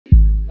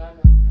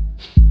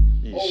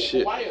He's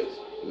shit.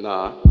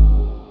 Nah.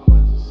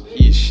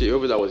 He's shit.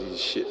 Whoever that was, he's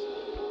shit.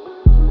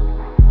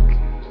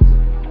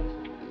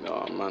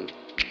 Nah, man.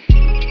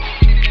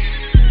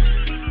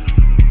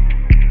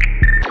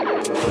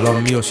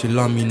 Love me or she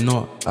love me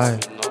not, aye.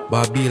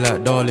 But I be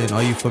like, darling,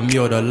 are you for me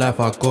or the life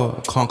I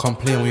got? Can't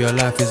complain when your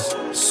life is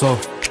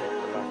soft.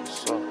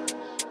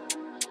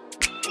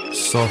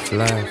 Soft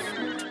life,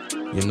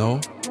 you know?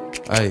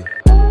 Aye.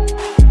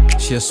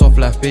 She a soft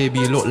life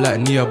baby, look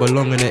like Nia,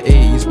 belong in the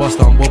 80s. Bust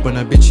down Bob and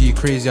a bitch, you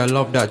crazy. I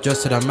love that,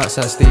 just to the max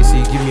at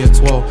Stacy. Give me a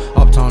 12,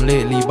 uptown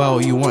lately. Buy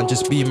what you want,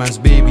 just be man's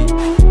baby.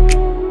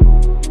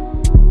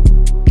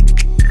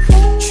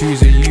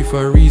 Choosing you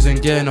for a reason,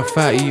 getting a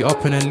fatty,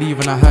 up and then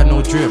leaving. I had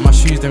no drip, my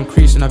shoes them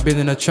creasing. I've been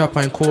in the trap,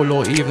 I ain't call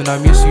or even. I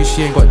miss you,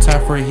 she ain't got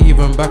time for a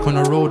heathen. Back on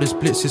the road, this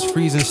blitz is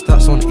freezing.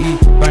 Stats on E,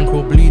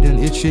 bankroll bleeding,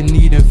 itching,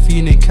 needing,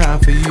 feeling,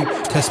 counting for you.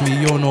 Test me,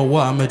 you don't know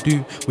what I'ma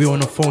do. We on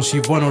the phone, she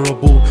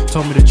vulnerable.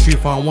 Tell me the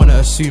truth, I don't wanna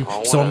assume.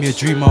 Sell me a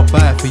dream, I'll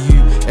buy it for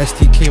you.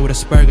 STK with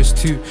asparagus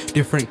too.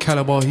 Different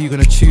caliber, who you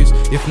gonna choose?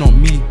 If not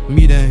me,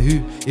 me then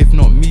who? If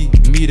not me,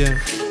 me then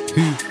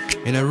who?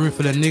 In a room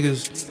full of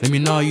niggas, let me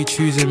know you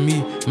choosing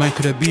me. Man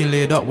could've been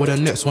laid up with the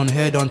next one,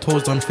 hair done,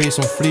 toes done, face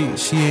on fleek.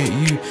 She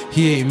ain't you,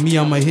 he ain't me,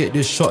 I'ma hit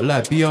this shot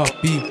like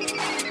BRB.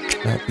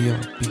 Like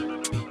BRB.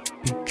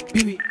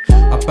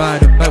 I buy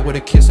the bag with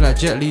a kiss like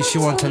Jet Li. She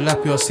want to lap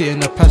you or sit in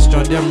the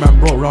passenger. Them man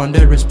brought round,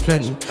 there is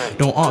plenty.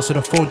 Don't answer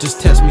the phone,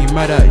 just text me.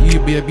 Mad at you,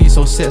 baby,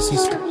 so sexy.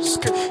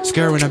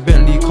 Scaring a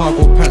Bentley,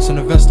 cargo pants and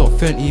a vest or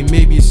Fenty.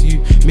 Maybe it's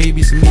you,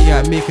 maybe it's me.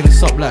 I'm making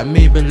this up like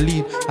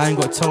Maybelline. I ain't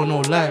got to tell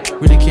no lie.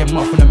 Really came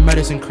up from the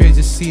maddest and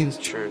craziest scenes.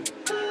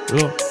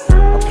 Look,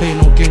 I play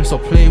no games, so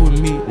play with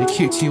me. They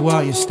kicked you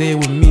out, you stay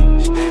with me.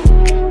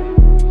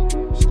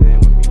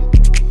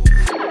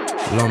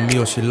 Love me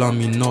or she love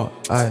me not,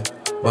 aye.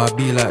 But I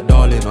be like,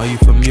 darling, are you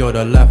for me or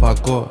the life I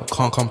got?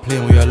 Can't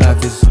complain when your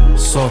life is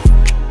soft.